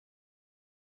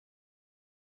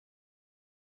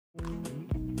And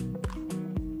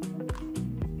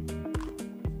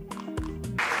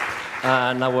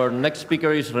our next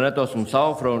speaker is Renato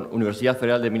Assunção from Universidad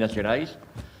de Minas Gerais.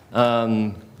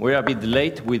 We're a bit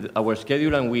late with our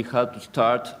schedule, and we had to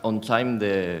start on time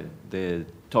the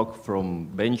talk from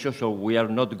Bencho, so we are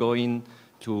not going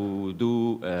to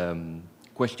do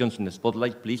questions in the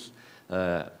spotlight. Please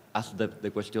ask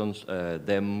the questions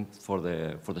them for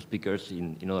the speakers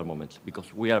in other moments,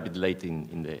 because we are a bit late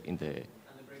in the.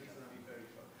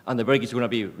 And the break is going to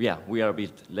be, yeah, we are a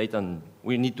bit late, and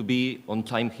we need to be on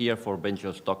time here for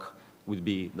Bencho's talk.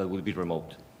 That will be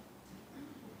remote.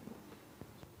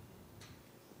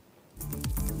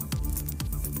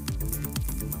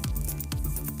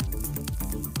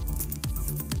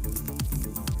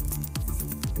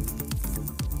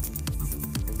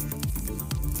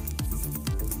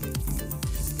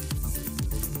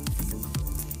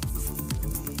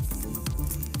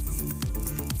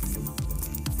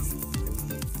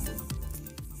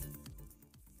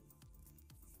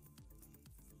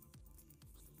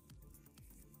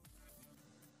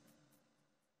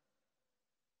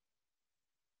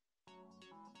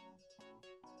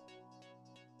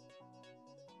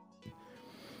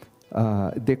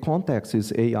 The context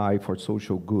is AI for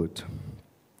social good.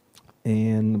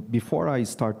 And before I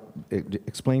start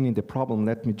explaining the problem,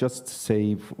 let me just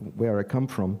say where I come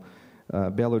from.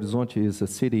 Belo Horizonte is a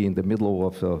city in the middle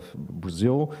of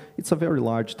Brazil. It's a very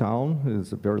large town.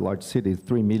 It's a very large city,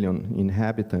 3 million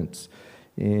inhabitants,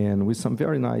 and with some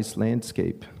very nice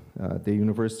landscape. The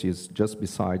university is just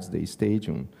besides the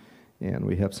stadium, and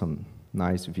we have some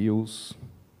nice views.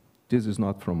 This is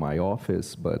not from my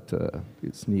office, but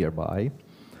it's nearby.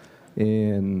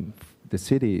 And the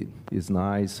city is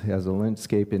nice, has a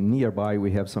landscape, and nearby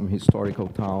we have some historical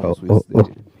towns with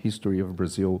the history of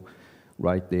Brazil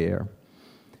right there.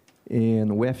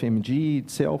 And UFMG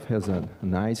itself has a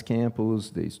nice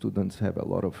campus. The students have a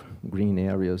lot of green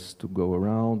areas to go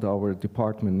around. Our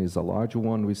department is a large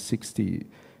one with 60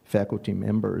 faculty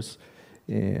members.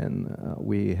 And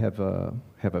we have a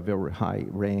very high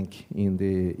rank in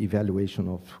the evaluation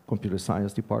of computer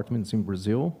science departments in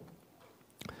Brazil.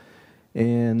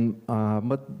 And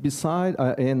but beside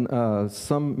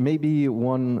maybe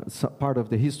one part of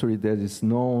the history that is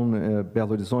known,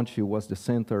 Belo Horizonte was the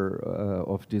center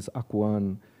of this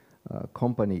Aquan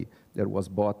company that was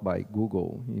bought by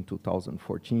Google in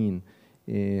 2014,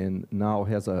 and now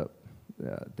has a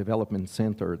development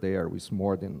center there with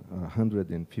more than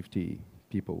 150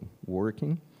 people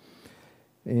working.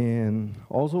 And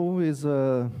also is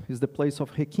the place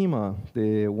of Requima,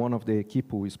 one of the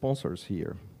Khipu sponsors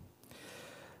here.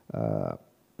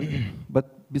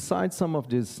 But besides some of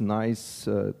these nice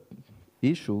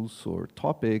issues or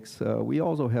topics, we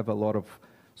also have a lot of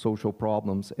social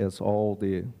problems, as all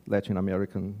the Latin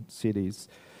American cities.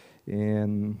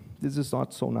 And this is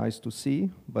not so nice to see,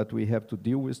 but we have to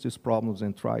deal with these problems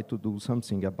and try to do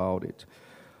something about it.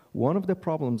 One of the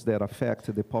problems that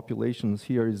affect the populations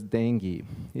here is dengue.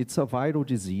 It's a viral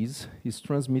disease. It's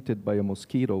transmitted by a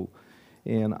mosquito.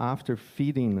 And after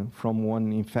feeding from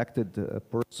one infected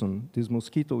person, this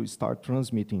mosquito starts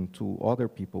transmitting to other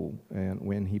people and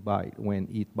when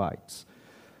it bites.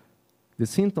 The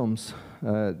symptoms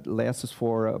lasts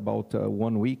for about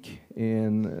 1 week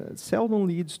and seldom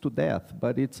leads to death,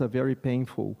 but it's a very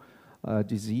painful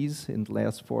disease and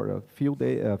lasts for a few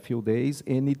days,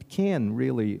 and it can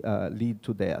really lead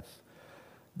to death.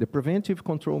 The preventive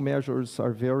control measures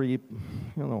are very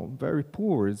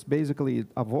poor. It's basically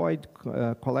avoid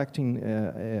collecting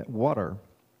water,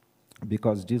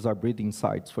 because these are breeding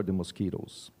sites for the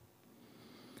mosquitoes.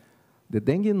 The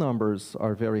dengue numbers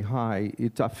are very high.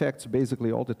 It affects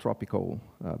basically all the tropical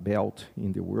belt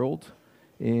in the world.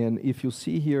 And if you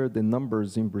see here the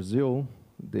numbers in Brazil,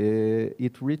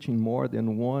 it's reaching more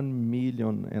than 1.5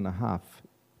 million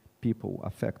people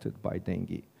affected by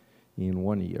dengue in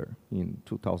 1 year, in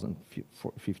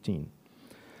 2015.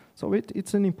 So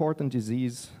it's an important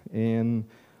disease, and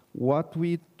what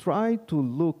we try to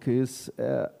look is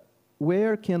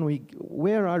where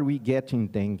are we getting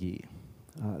dengue?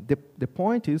 The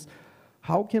point is,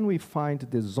 how can we find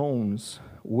the zones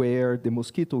where the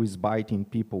mosquito is biting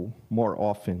people more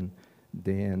often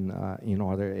than in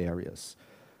other areas?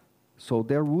 So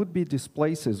there would be these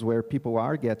places where people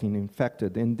are getting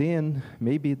infected, and then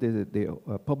maybe the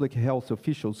public health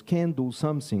officials can do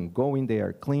something, go in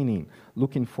there, cleaning,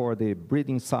 looking for the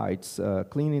breeding sites,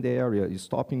 cleaning the area,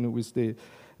 stopping with the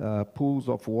pools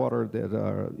of water that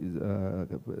are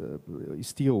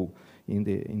still in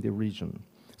the region.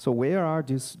 So where are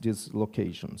these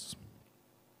locations?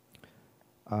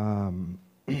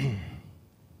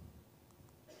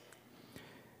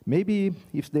 Maybe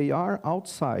if they are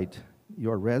outside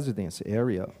your residence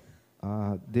area,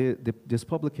 these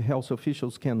public health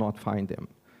officials cannot find them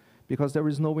because there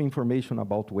is no information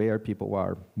about where people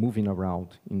are moving around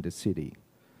in the city.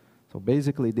 So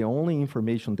basically, the only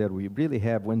information that we really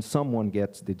have when someone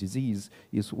gets the disease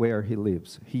is where he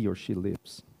lives, he or she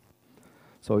lives.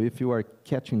 So if you are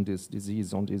catching this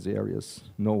disease on these areas,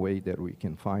 no way that we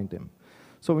can find them.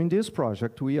 So in this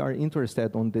project, we are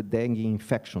interested on the dengue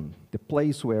infection, the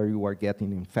place where you are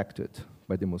getting infected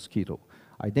by the mosquito.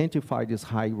 Identify these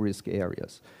high-risk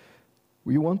areas.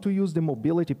 We want to use the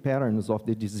mobility patterns of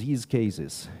the disease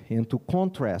cases and to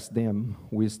contrast them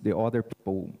with the other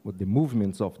people, with the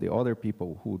movements of the other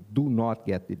people who do not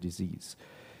get the disease.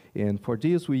 And for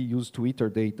this, we use Twitter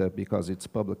data because it's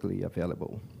publicly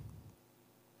available.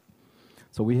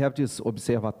 So we have this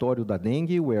Observatório da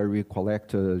Dengue where we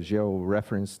collect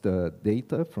geo-referenced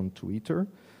data from Twitter.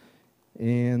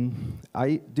 And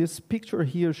this picture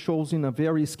here shows in a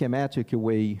very schematic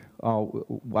way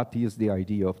what is the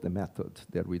idea of the method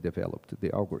that we developed,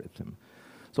 the algorithm.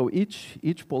 So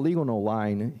each polygonal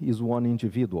line is one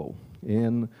individual,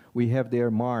 and we have their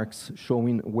marks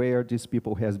showing where these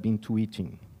people has been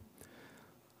tweeting.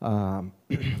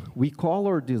 We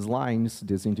color these lines,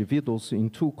 these individuals, in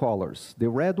two colors. The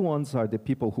red ones are the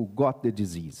people who got the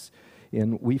disease.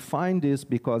 And we find this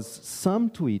because some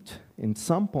tweet, in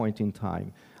some point in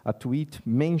time, a tweet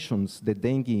mentions the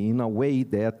dengue in a way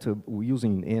that,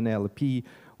 using NLP,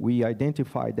 we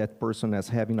identify that person as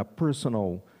having a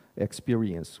personal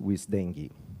experience with dengue.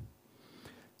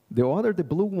 The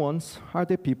blue ones are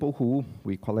the people who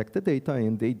we collect the data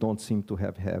and they don't seem to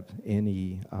have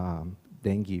any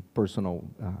dengue personal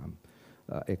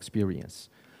experience.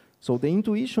 So the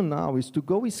intuition now is to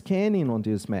go scanning on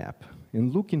this map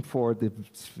and looking for the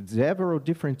several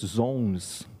different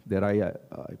zones that I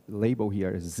label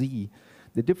here as Z,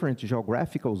 the different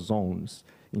geographical zones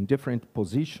in different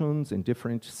positions and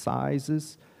different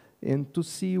sizes, and to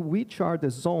see which are the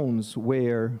zones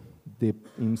where,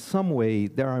 in some way,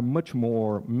 there are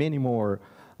many more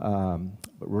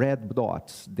red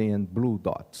dots than blue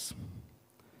dots.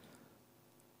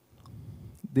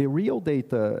 The real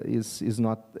data is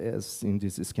not as in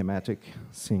this schematic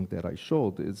thing that I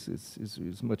showed.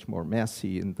 It's much more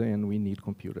messy, and then we need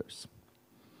computers.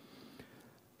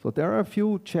 So there are a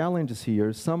few challenges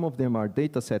here. Some of them are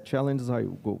data set challenges. I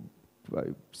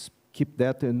skip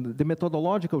that. And the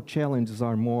methodological challenges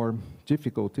are more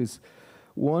difficult.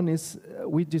 One is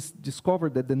we just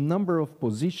discovered that the number of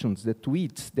positions, the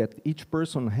tweets that each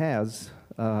person has,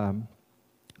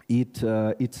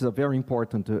 it's a very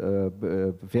important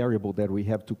variable that we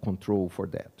have to control for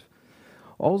that.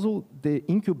 Also, the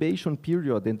incubation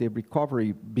period and the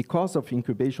recovery, because of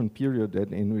incubation period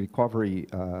and recovery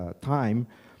time,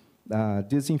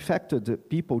 these infected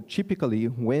people, typically,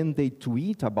 when they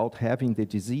tweet about having the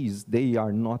disease, they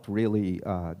are not really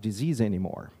disease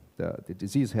anymore. The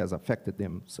disease has affected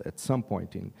them at some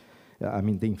point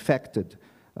the infected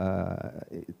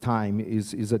time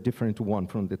is a different one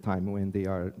from the time when they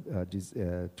are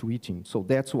tweeting. So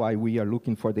that's why we are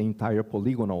looking for the entire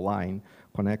polygonal line,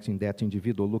 connecting that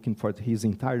individual, looking for his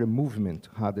entire movement,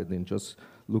 rather than just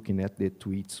looking at the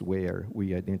tweets where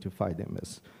we identify them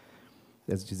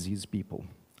as disease people.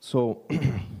 So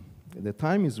the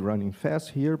time is running fast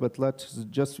here, but let's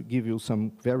just give you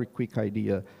some very quick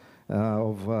idea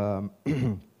of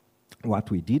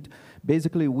what we did.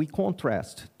 Basically, we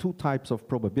contrast two types of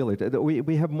probability.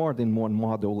 We have more than one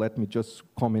model. Let me just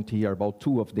comment here about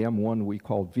two of them. One we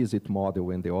call visit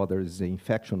model, and the other is the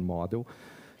infection model.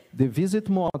 The visit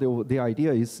model, the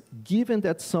idea is, given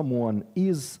that someone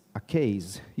is a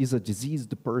case, is a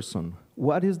diseased person,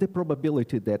 what is the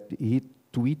probability that he's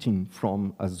tweeting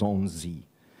from a zone Z?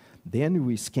 Then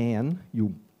we scan,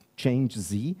 you change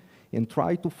Z, and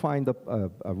try to find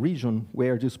a region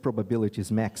where this probability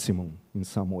is maximum in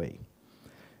some way.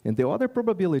 And the other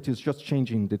probability is just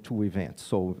changing the two events.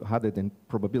 So rather than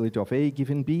probability of A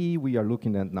given B, we are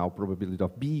looking at now probability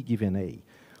of B given A,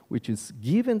 which is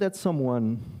given that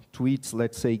someone tweets,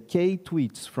 let's say, K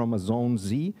tweets from a zone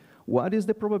Z, what is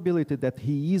the probability that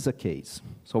he is a case?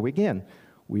 So again,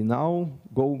 we now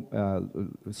go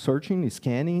searching,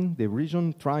 scanning the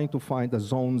region, trying to find a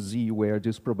zone Z where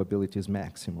this probability is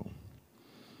maximum.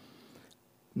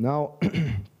 Now,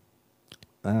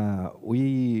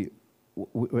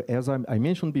 as I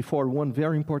mentioned before, one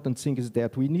very important thing is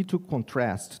that we need to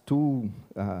contrast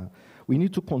we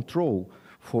need to control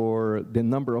for the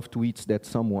number of tweets that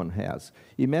someone has.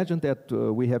 Imagine that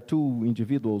we have two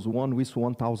individuals, one with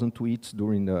 1,000 tweets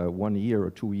during 1 year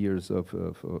or 2 years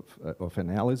of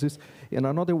analysis, and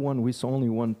another one with only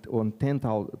 10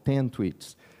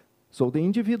 tweets. So the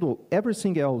individual,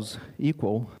 everything else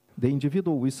equal, the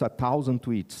individual with 1,000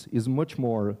 tweets is much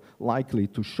more likely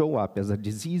to show up as a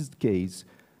diseased case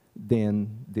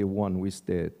than the one with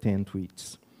the 10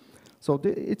 tweets. So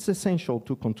it's essential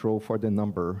to control for the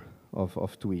number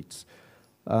of tweets.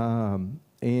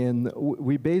 And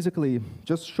we basically,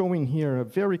 just showing here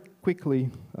very quickly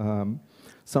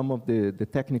some of the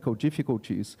technical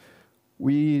difficulties.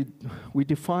 We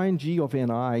define G of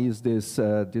Ni as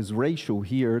this ratio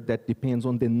here that depends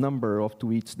on the number of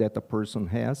tweets that a person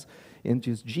has. And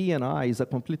this GNI is a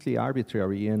completely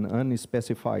arbitrary and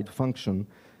unspecified function.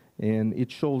 And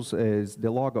it shows as the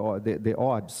the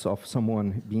odds of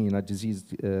someone being a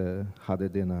diseased rather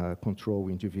than a control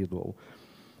individual.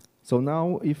 So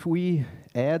now if we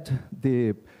add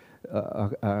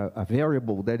a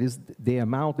variable that is the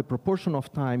amount, the proportion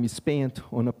of time is spent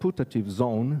on a putative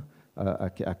zone,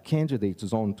 a candidate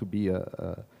zone to be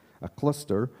a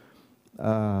cluster,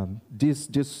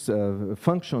 this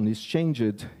function is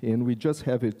changed, and we just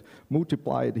have it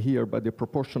multiplied here by the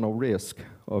proportional risk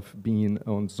of being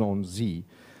on zone Z.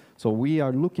 So we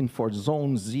are looking for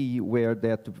zone Z where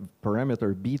that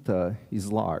parameter beta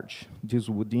is large. This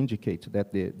would indicate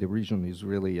that the region is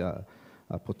really a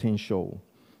potential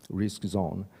risk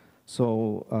zone.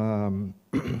 So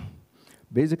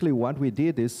basically what we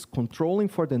did is controlling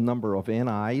for the number of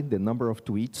NI, the number of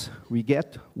tweets. We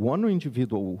get one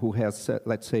individual who has,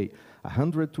 let's say,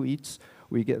 100 tweets.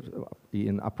 We get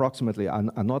in approximately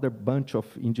another bunch of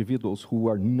individuals who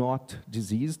are not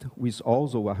diseased with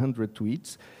also 100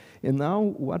 tweets. And now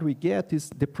what we get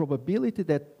is the probability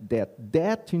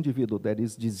that individual that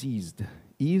is diseased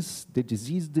is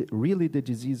really the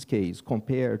disease case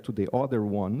compared to the other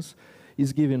ones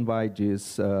is given by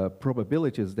these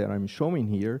probabilities that I'm showing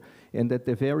here. And at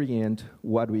the very end,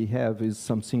 what we have is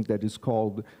something that is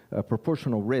called a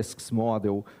proportional risks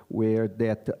model, where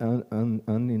that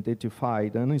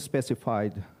unidentified,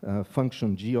 unspecified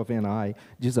function G of Ni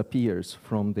disappears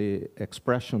from the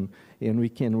expression, and we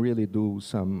can really do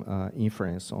some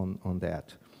inference on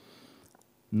that.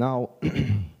 Now,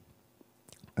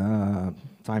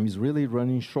 time is really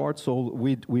running short, so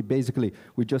we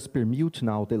just permute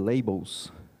now the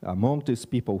labels among these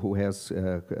people who has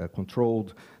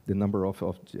controlled the number of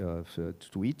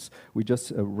tweets. We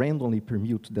just randomly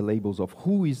permute the labels of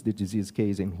who is the disease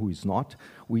case and who is not.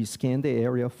 We scan the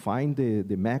area, find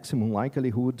the maximum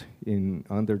likelihood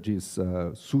under these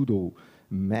pseudo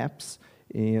maps,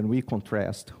 and we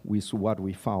contrast with what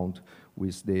we found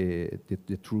with the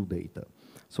true data.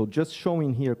 So just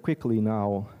showing here quickly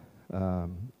now a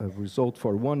result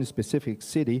for one specific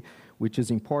city, which is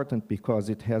important because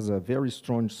it has a very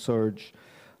strong surge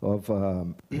of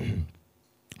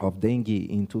dengue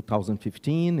in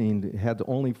 2015, and it had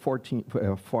only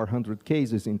 400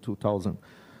 cases in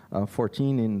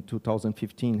 2014. In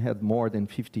 2015, had more than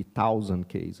 50,000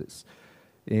 cases.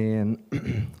 And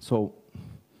so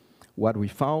what we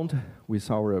found with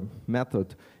our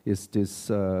method is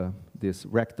these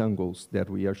rectangles that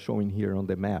we are showing here on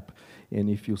the map. And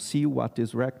if you see what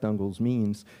these rectangles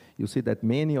means, you see that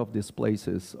many of these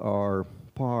places are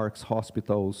parks,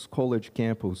 hospitals, college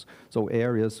campus, so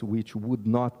areas which would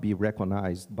not be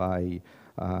recognized by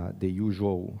the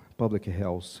usual public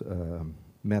health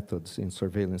methods and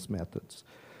surveillance methods.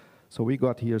 So we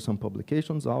got here some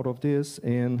publications out of this,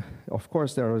 and of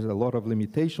course there is a lot of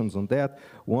limitations on that.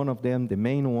 One of them, the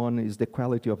main one, is the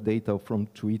quality of data from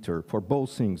Twitter for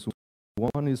both things.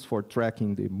 One is for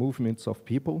tracking the movements of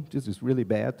people. This is really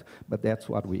bad, but that's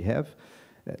what we have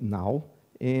now.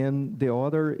 And the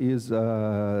other is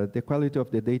the quality of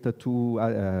the data to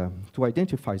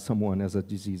identify someone as a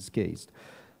disease case.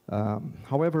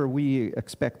 However, we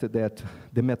expect that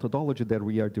the methodology that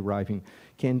we are deriving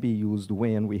can be used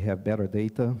when we have better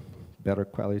data, better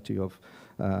quality of,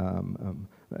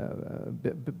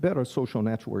 better social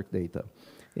network data.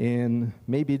 And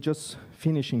maybe just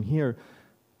finishing here,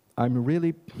 I'm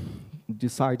really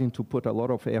deciding to put a lot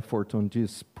of effort on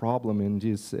this problem and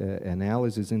this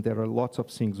analysis, and there are lots of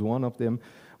things. One of them,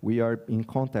 we are in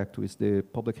contact with the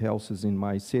public healths in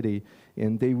my city,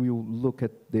 and they will look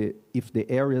at if the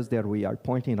areas that we are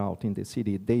pointing out in the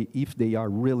city, if they are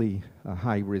really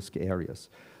high-risk areas.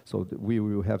 So we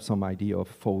will have some idea of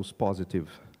false positive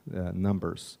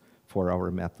numbers for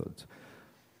our method.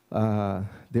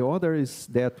 The other is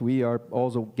that we are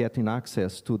also getting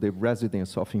access to the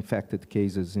residence of infected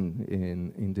cases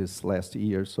in this last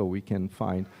year, so we can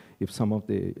find if some of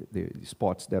the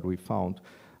spots that we found,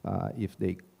 if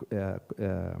they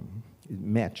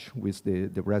match with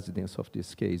the residence of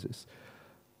these cases.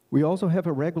 We also have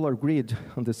a regular grid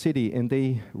on the city, and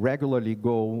they regularly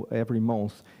go every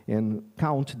month and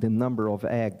count the number of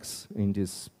eggs in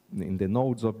the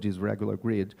nodes of this regular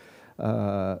grid,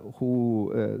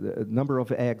 the number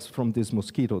of eggs from this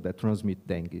mosquito that transmit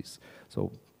dengue.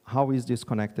 So how is this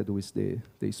connected with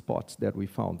the spots that we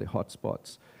found, the hot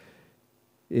spots?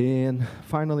 And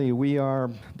finally, we are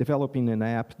developing an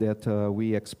app that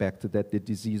we expect that the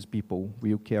diseased people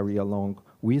will carry along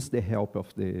with the help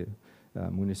of the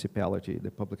municipality,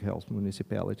 the public health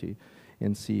municipality,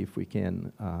 and see if we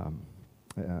can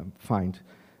find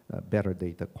better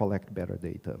data, collect better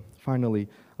data. Finally,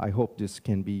 I hope this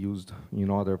can be used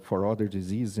for other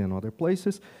diseases in other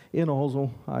places, and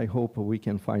also I hope we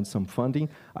can find some funding.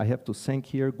 I have to thank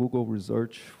here Google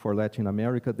Research for Latin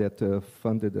America that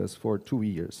funded us for 2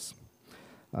 years.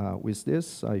 With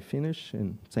this, I finish,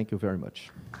 and thank you very much.